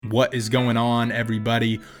What is going on,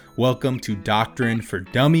 everybody? Welcome to Doctrine for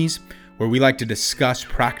Dummies, where we like to discuss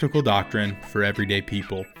practical doctrine for everyday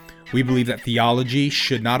people. We believe that theology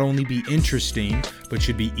should not only be interesting, but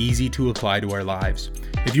should be easy to apply to our lives.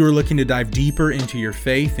 If you are looking to dive deeper into your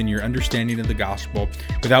faith and your understanding of the gospel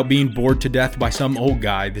without being bored to death by some old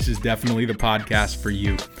guy, this is definitely the podcast for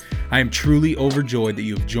you. I am truly overjoyed that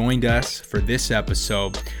you have joined us for this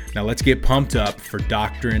episode. Now let's get pumped up for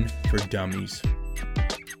Doctrine for Dummies.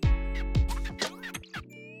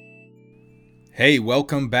 Hey,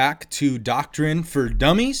 welcome back to Doctrine for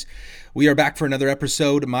Dummies. We are back for another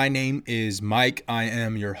episode. My name is Mike. I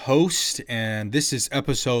am your host, and this is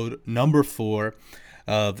episode number 4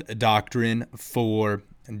 of Doctrine for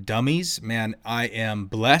Dummies. Man, I am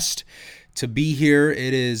blessed to be here.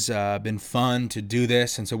 It has been fun to do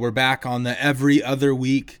this, and so we're back on the every other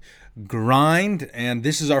week grind, and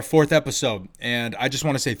this is our 4th episode. And I just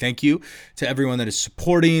want to say thank you to everyone that is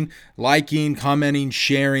supporting, liking, commenting,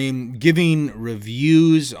 sharing, giving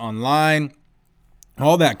reviews online.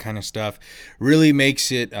 All that kind of stuff really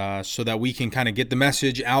makes it so that we can kind of get the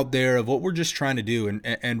message out there of what we're just trying to do.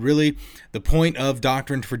 And really, the point of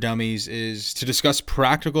Doctrine for Dummies is to discuss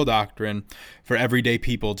practical doctrine for everyday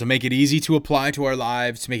people, to make it easy to apply to our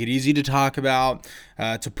lives, to make it easy to talk about,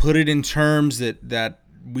 to put it in terms that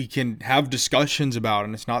we can have discussions about,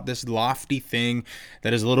 and it's not this lofty thing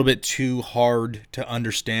that is a little bit too hard to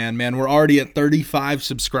understand. Man, we're already at 35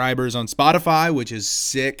 subscribers on Spotify, which is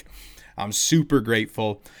sick. I'm super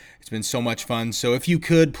grateful. It's been so much fun. So if you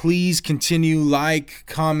could, please continue, like,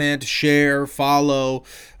 comment, share, follow.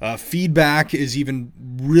 Feedback is even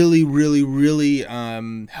really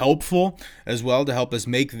helpful as well to help us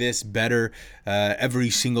make this better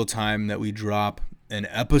every single time that we drop an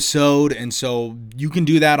episode. And so you can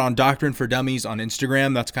do that on Doctrine for Dummies on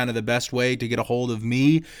Instagram. That's kind of the best way to get a hold of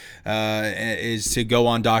me, is to go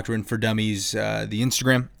on Doctrine for Dummies, the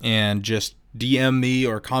Instagram, and just DM me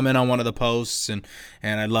or comment on one of the posts, and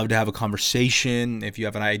I'd love to have a conversation. If you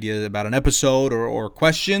have an idea about an episode or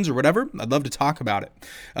questions or whatever, I'd love to talk about it.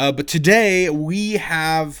 But today we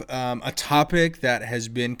have a topic that has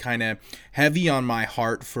been kind of heavy on my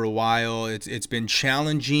heart for a while. It's been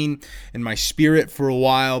challenging in my spirit for a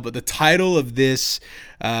while, but the title of this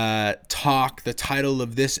the title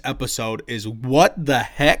of this episode is "What the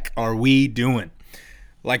heck are we doing?"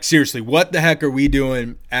 Like, seriously, what the heck are we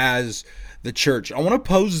doing as the church? I want to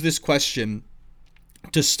pose this question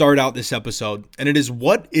to start out this episode, and it is,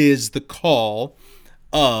 what is the call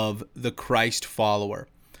of the Christ follower?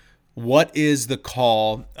 What is the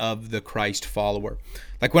call of the Christ follower?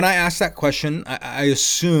 Like, when I ask that question, I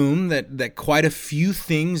assume that quite a few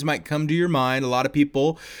things might come to your mind. A lot of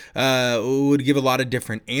people would give a lot of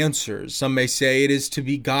different answers. Some may say it is to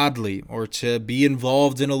be godly, or to be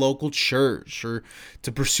involved in a local church, or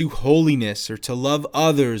to pursue holiness, or to love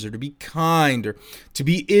others, or to be kind, or to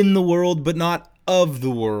be in the world but not of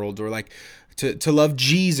the world, or like to love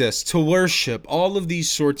Jesus, to worship, all of these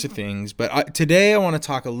sorts of things. But today I want to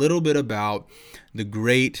talk a little bit about the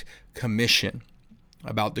Great Commission,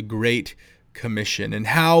 and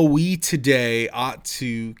how we today ought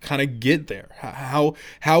to kind of get there.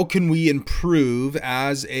 How can we improve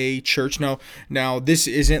as a church? Now this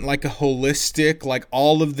isn't like a holistic, like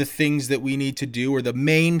all of the things that we need to do, or the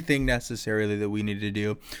main thing necessarily that we need to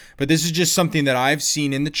do. But this is just something that I've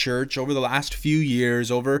seen in the church over the last few years,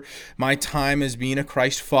 over my time as being a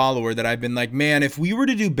Christ follower, that I've been like, man, if we were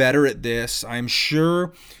to do better at this, I'm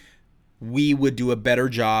sure we would do a better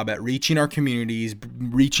job at reaching our communities,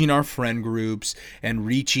 reaching our friend groups, and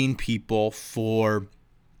reaching people for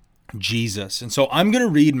Jesus. And so I'm going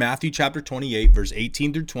to read Matthew chapter 28, verse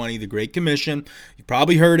 18 through 20, the Great Commission. You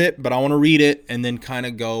probably heard it, but I want to read it and then kind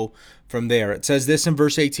of go from there. It says this in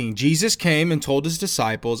verse 18: Jesus came and told his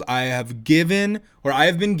disciples, I have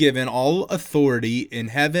been given all authority in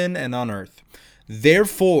heaven and on earth.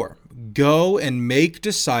 Therefore, go and make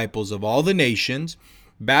disciples of all the nations,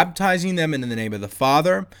 baptizing them in the name of the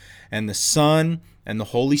Father and the Son and the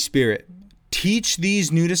Holy Spirit. Teach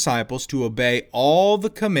these new disciples to obey all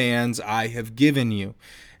the commands I have given you.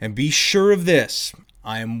 And be sure of this,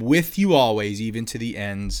 I am with you always, even to the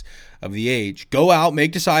ends of the age. Go out,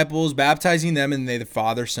 make disciples, baptizing them in the name of the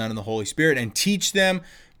Father, Son, and the Holy Spirit, and teach them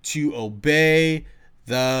to obey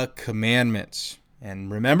the commandments.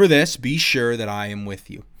 And remember this, be sure that I am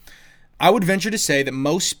with you. I would venture to say that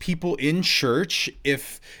most people in church,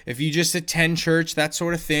 if you just attend church, that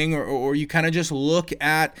sort of thing, or you kind of just look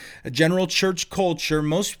at a general church culture,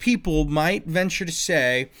 most people might venture to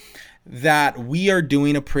say that we are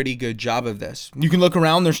doing a pretty good job of this. You can look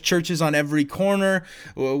around, there's churches on every corner.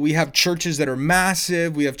 We have churches that are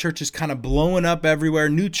massive. We have churches kind of blowing up everywhere,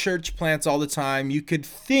 new church plants all the time. You could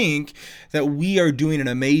think that we are doing an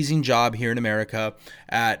amazing job here in America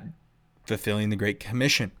at fulfilling the Great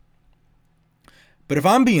Commission. But if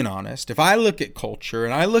I'm being honest, if I look at culture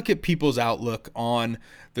and I look at people's outlook on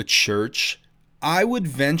the church, I would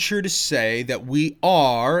venture to say that we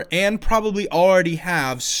are, and probably already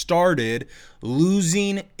have, started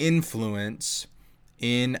losing influence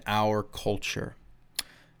in our culture.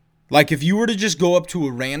 Like if you were to just go up to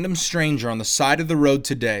a random stranger on the side of the road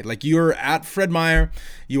today, like you're at Fred Meyer,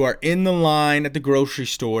 you are in the line at the grocery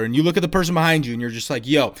store, and you look at the person behind you and you're just like,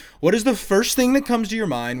 yo, what is the first thing that comes to your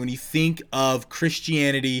mind when you think of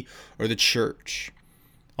Christianity or the church?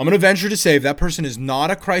 I'm going to venture to say if that person is not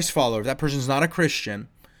a Christ follower, if that person is not a Christian,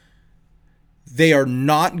 they are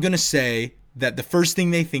not going to say that the first thing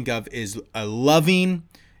they think of is a loving,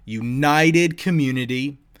 united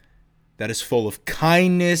community that is full of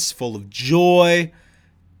kindness, full of joy.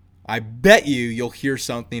 I bet you'll hear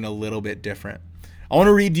something a little bit different. I want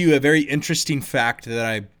to read you a very interesting fact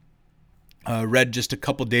that I read just a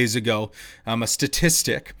couple days ago, a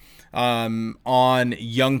statistic on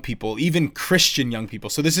young people, even Christian young people.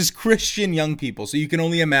 So this is Christian young people. So you can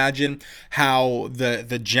only imagine how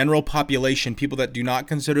the general population, people that do not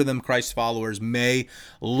consider them Christ followers, may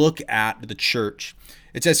look at the church.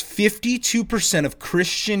 It says 52% of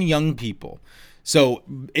Christian young people, so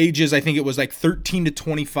ages, I think it was like 13 to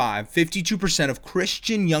 25, 52% of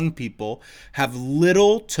Christian young people have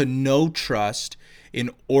little to no trust in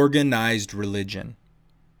organized religion.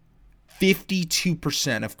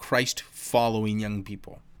 52% of Christ-following young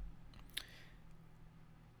people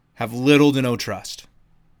have little to no trust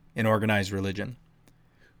in organized religion.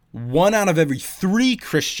 1 out of every 3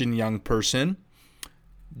 Christian young person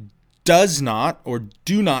does not or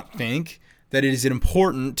do not think that it is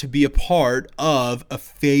important to be a part of a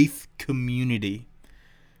faith community.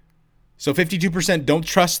 So 52% don't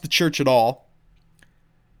trust the church at all.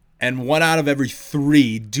 And 1 out of every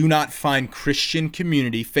 3 do not find Christian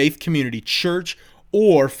community, faith community, church,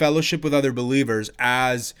 or fellowship with other believers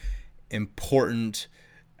as important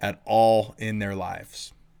at all in their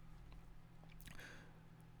lives.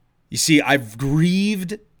 You see, I've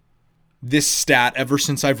grieved this stat ever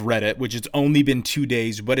since I've read it, which it's only been 2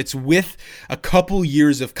 days, but it's with a couple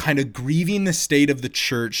years of kind of grieving the state of the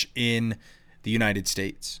church in the United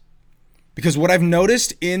States. Because what I've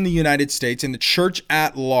noticed in the United States, in the church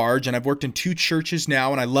at large, and I've worked in 2 churches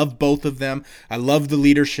now, and I love both of them. I love the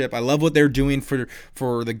leadership. I love what they're doing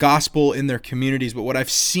for the gospel in their communities. But what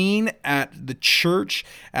I've seen at the church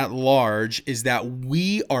at large is that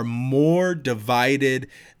we are more divided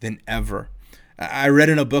than ever. I read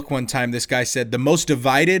in a book one time, this guy said the most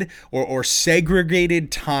divided or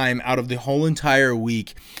segregated time out of the whole entire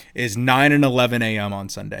week is 9 and 11 a.m. on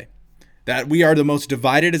Sunday. That we are the most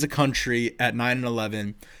divided as a country at 9 and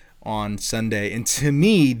 11 on Sunday. And to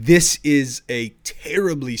me, this is a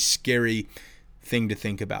terribly scary thing to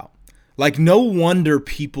think about. Like, no wonder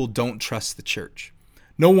people don't trust the church.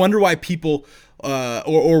 No wonder why people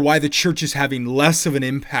or why the church is having less of an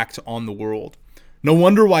impact on the world. No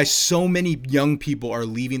wonder why so many young people are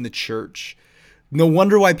leaving the church. No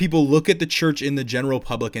wonder why people look at the church in the general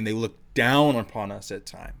public and they look down upon us at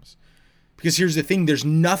times. Because here's the thing, there's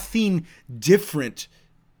nothing different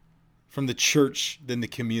from the church than the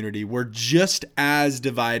community. We're just as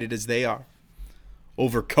divided as they are.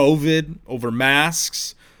 Over COVID, over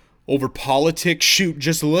masks, over politics. Shoot,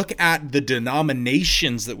 just look at the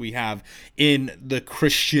denominations that we have in the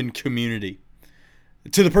Christian community.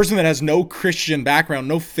 To the person that has no Christian background,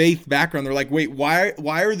 no faith background, they're like, wait, why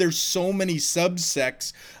are there so many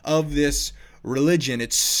subsects of this religion?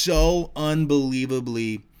 It's so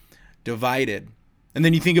unbelievably divided. And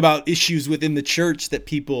then you think about issues within the church that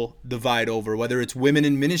people divide over, whether it's women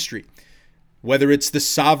in ministry, whether it's the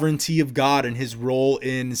sovereignty of God and his role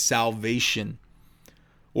in salvation,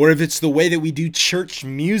 or if it's the way that we do church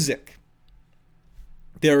music.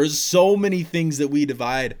 There are so many things that we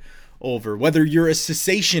divide over, whether you're a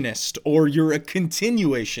cessationist or you're a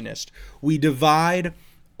continuationist. We divide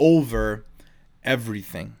over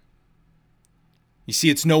everything. You see,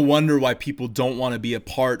 it's no wonder why people don't want to be a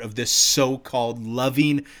part of this so-called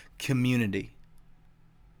loving community.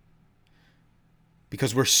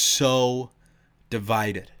 Because we're so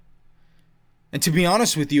divided. And to be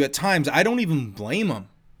honest with you, at times, I don't even blame them.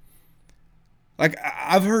 Like,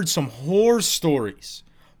 I've heard some horror stories,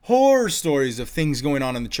 horror stories of things going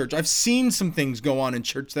on in the church. I've seen some things go on in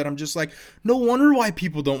church that I'm just like, no wonder why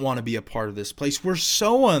people don't want to be a part of this place. We're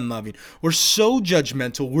so unloving. We're so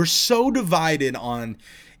judgmental. We're so divided on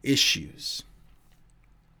issues.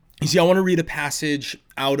 You see, I want to read a passage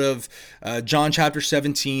out of John chapter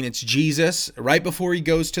 17. It's Jesus right before he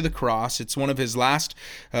goes to the cross. It's one of his last,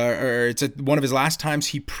 one of his last times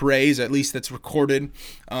he prays. At least that's recorded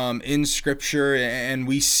in Scripture, and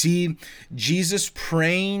we see Jesus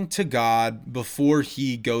praying to God before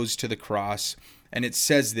he goes to the cross. And it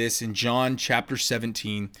says this in John chapter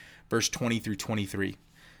 17, verse 20 through 23. It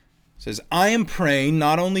says, I am praying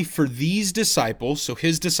not only for these disciples, so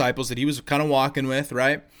his disciples that he was kind of walking with,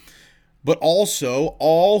 right? But also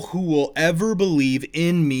all who will ever believe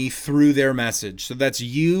in me through their message. So that's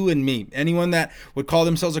you and me. Anyone that would call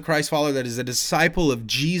themselves a Christ follower, that is a disciple of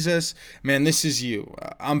Jesus, man, this is you.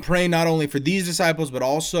 I'm praying not only for these disciples, but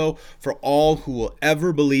also for all who will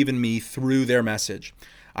ever believe in me through their message.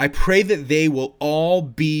 I pray that they will all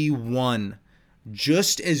be one,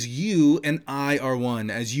 just as you and I are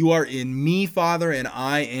one, as you are in me, Father, and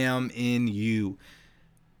I am in you.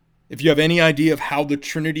 If you have any idea of how the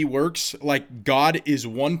Trinity works, like God is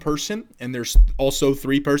one person and there's also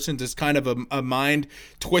three persons. It's kind of a mind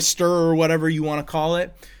twister or whatever you want to call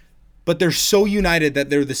it. But they're so united that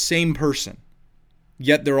they're the same person,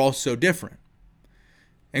 yet they're all so different.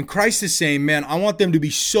 And Christ is saying, man, I want them to be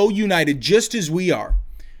so united just as we are.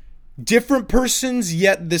 Different persons,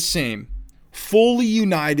 yet the same. Fully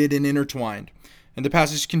united and intertwined. And the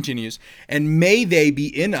passage continues, and may they be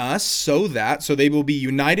in us so they will be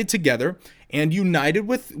united together and united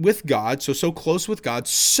with God, so close with God,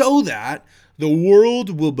 so that the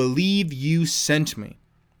world will believe you sent me.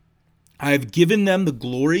 I have given them the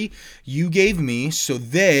glory you gave me, so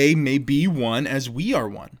they may be one as we are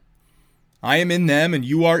one. I am in them and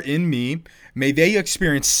you are in me. May they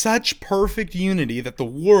experience such perfect unity that the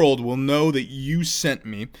world will know that you sent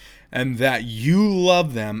me and that you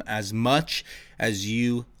love them as much as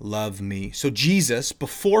you love me. So Jesus,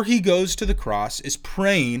 before he goes to the cross, is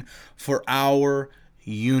praying for our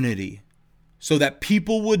unity so that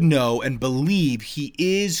people would know and believe he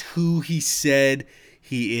is who he said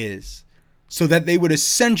he is, so that they would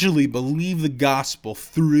essentially believe the gospel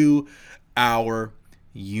through our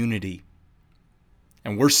unity.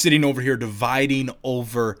 And we're sitting over here dividing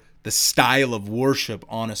over the style of worship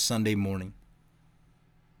on a Sunday morning.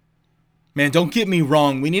 Man, don't get me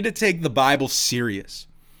wrong. We need to take the Bible serious.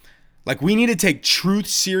 Like, we need to take truth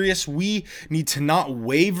serious. We need to not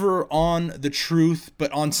waver on the truth, but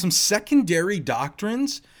on some secondary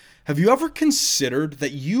doctrines. Have you ever considered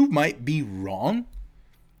that you might be wrong?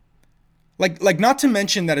 Like not to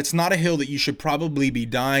mention that it's not a hill that you should probably be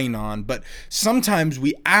dying on, but sometimes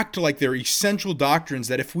we act like they're essential doctrines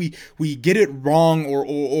that if we get it wrong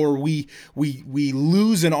or we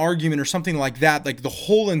lose an argument or something like that, like the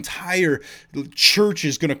whole entire church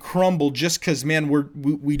is going to crumble just because, man,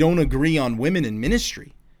 we don't agree on women in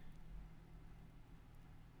ministry.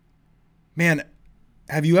 Man,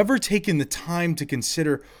 have you ever taken the time to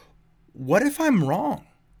consider, what if I'm wrong?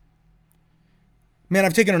 Man,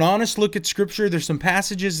 I've taken an honest look at Scripture. There's some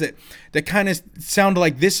passages that kind of sound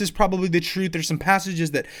like this is probably the truth. There's some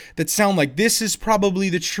passages that sound like this is probably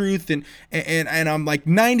the truth. And I'm like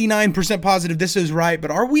 99% positive this is right. But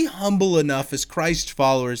are we humble enough as Christ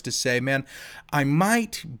followers to say, man, I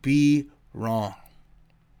might be wrong?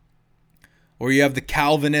 Or you have the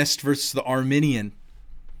Calvinist versus the Arminian.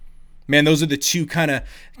 Man, those are the two kind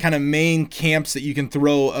of main camps that you can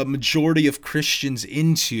throw a majority of Christians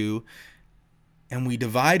into. And we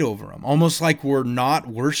divide over them, almost like we're not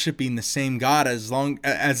worshiping the same God, as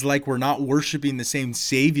like we're not worshiping the same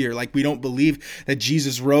Savior, like we don't believe that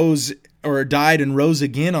Jesus rose or died and rose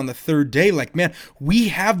again on the third day. Like, man, we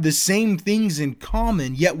have the same things in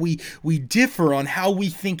common, yet we differ on how we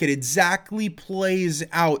think it exactly plays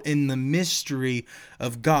out in the mystery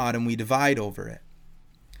of God, and we divide over it.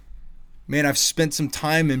 Man, I've spent some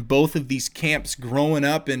time in both of these camps growing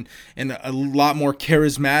up in a lot more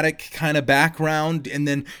charismatic kind of background and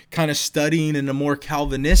then kind of studying in a more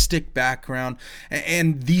Calvinistic background.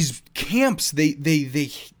 And these camps, they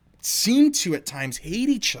seem to at times hate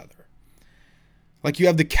each other. Like, you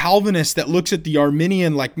have the Calvinist that looks at the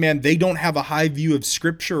Arminian like, man, they don't have a high view of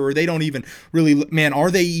Scripture, or they don't even really, man,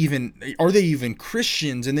 are they even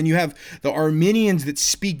Christians? And then you have the Arminians that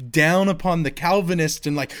speak down upon the Calvinists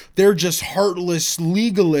and like they're just heartless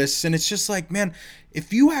legalists. And it's just like, man,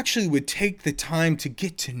 if you actually would take the time to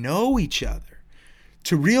get to know each other,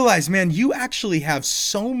 to realize, man, you actually have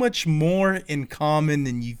so much more in common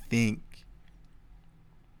than you think.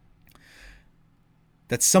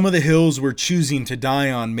 that some of the hills we're choosing to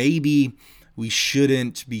die on, maybe we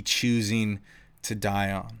shouldn't be choosing to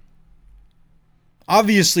die on.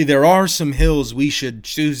 Obviously, there are some hills we should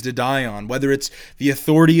choose to die on, whether it's the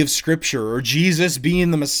authority of Scripture or Jesus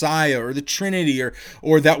being the Messiah or the Trinity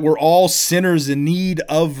or that we're all sinners in need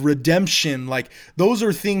of redemption. Like, those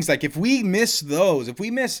are things, like, if we miss those, if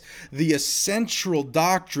we miss the essential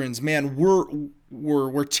doctrines, man,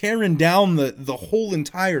 we're tearing down the whole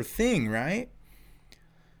entire thing, right?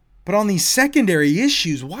 But on these secondary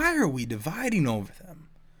issues, why are we dividing over them?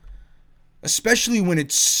 Especially when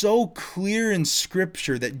it's so clear in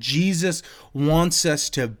Scripture that Jesus wants us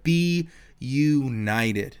to be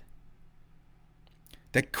united.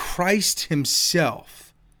 That Christ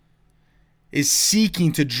himself is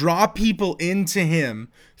seeking to draw people into him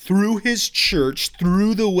through his church,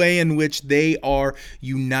 through the way in which they are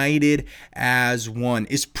united as one,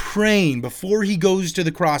 is praying before he goes to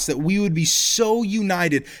the cross that we would be so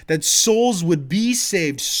united that souls would be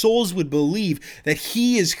saved, souls would believe that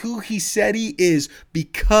he is who he said he is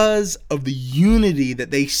because of the unity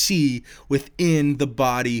that they see within the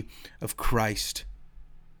body of Christ.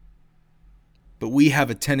 But we have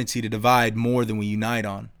a tendency to divide more than we unite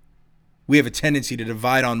on. We have a tendency to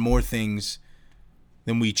divide on more things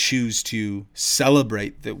than we choose to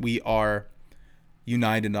celebrate that we are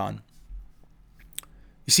united on.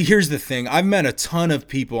 You see, here's the thing. I've met a ton of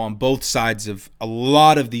people on both sides of a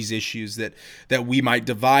lot of these issues that we might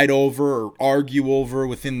divide over or argue over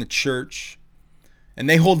within the church. And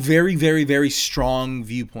they hold very, very, very strong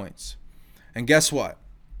viewpoints. And guess what?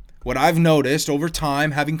 What I've noticed over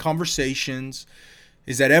time, having conversations,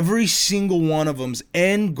 is that every single one of them's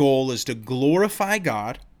end goal is to glorify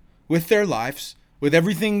God with their lives, with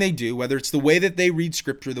everything they do, whether it's the way that they read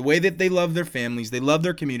Scripture, the way that they love their families, they love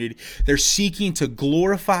their community. They're seeking to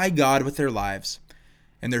glorify God with their lives,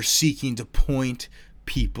 and they're seeking to point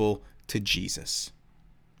people to Jesus.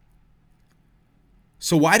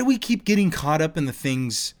 So why do we keep getting caught up in the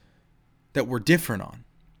things that we're different on?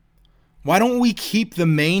 Why don't we keep the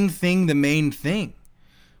main thing the main thing?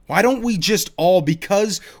 Why don't we just all,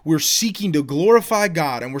 because we're seeking to glorify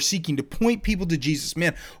God and we're seeking to point people to Jesus,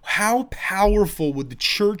 man, how powerful would the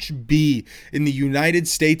church be in the United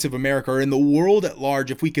States of America or in the world at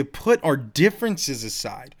large if we could put our differences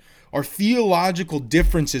aside, our theological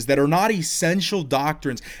differences that are not essential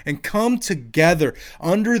doctrines, and come together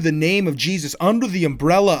under the name of Jesus, under the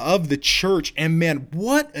umbrella of the church, and man,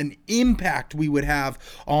 what an impact we would have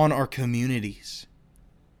on our communities.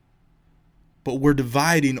 But we're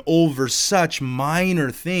dividing over such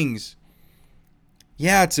minor things.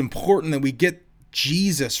 Yeah, it's important that we get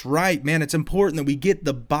Jesus right, man. It's important that we get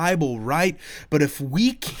the Bible right. But if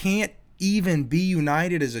we can't even be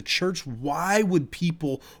united as a church, why would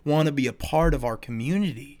people want to be a part of our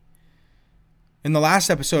community? In the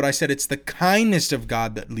last episode, I said it's the kindness of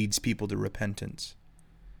God that leads people to repentance.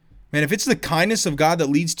 Man, if it's the kindness of God that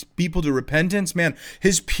leads people to repentance, man,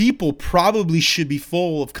 his people probably should be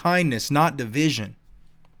full of kindness, not division.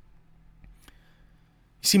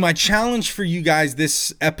 You see, my challenge for you guys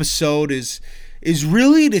this episode is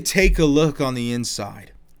really to take a look on the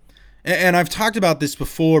inside. And I've talked about this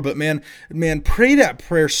before, but man, pray that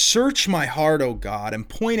prayer. Search my heart, O God, and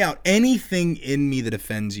point out anything in me that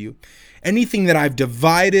offends you. Anything that I've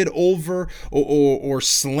divided over or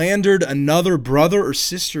slandered another brother or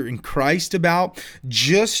sister in Christ about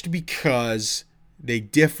just because they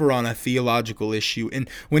differ on a theological issue. And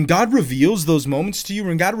when God reveals those moments to you,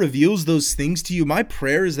 when God reveals those things to you, my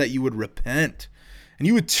prayer is that you would repent and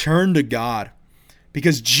you would turn to God.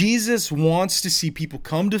 Because Jesus wants to see people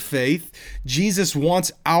come to faith. Jesus wants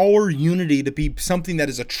our unity to be something that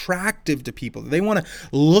is attractive to people. They want to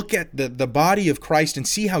look at the body of Christ and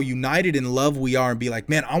see how united in love we are and be like,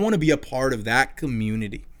 man, I want to be a part of that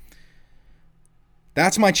community.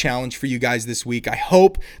 That's my challenge for you guys this week. I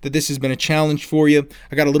hope that this has been a challenge for you.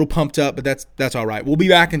 I got a little pumped up, but that's all right. We'll be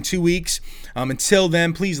back in 2 weeks. Until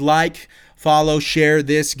then, please like, follow, share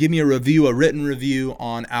this. Give me a review, a written review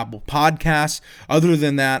on Apple Podcasts. Other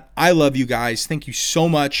than that, I love you guys. Thank you so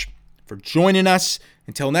much for joining us.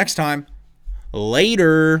 Until next time,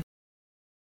 later.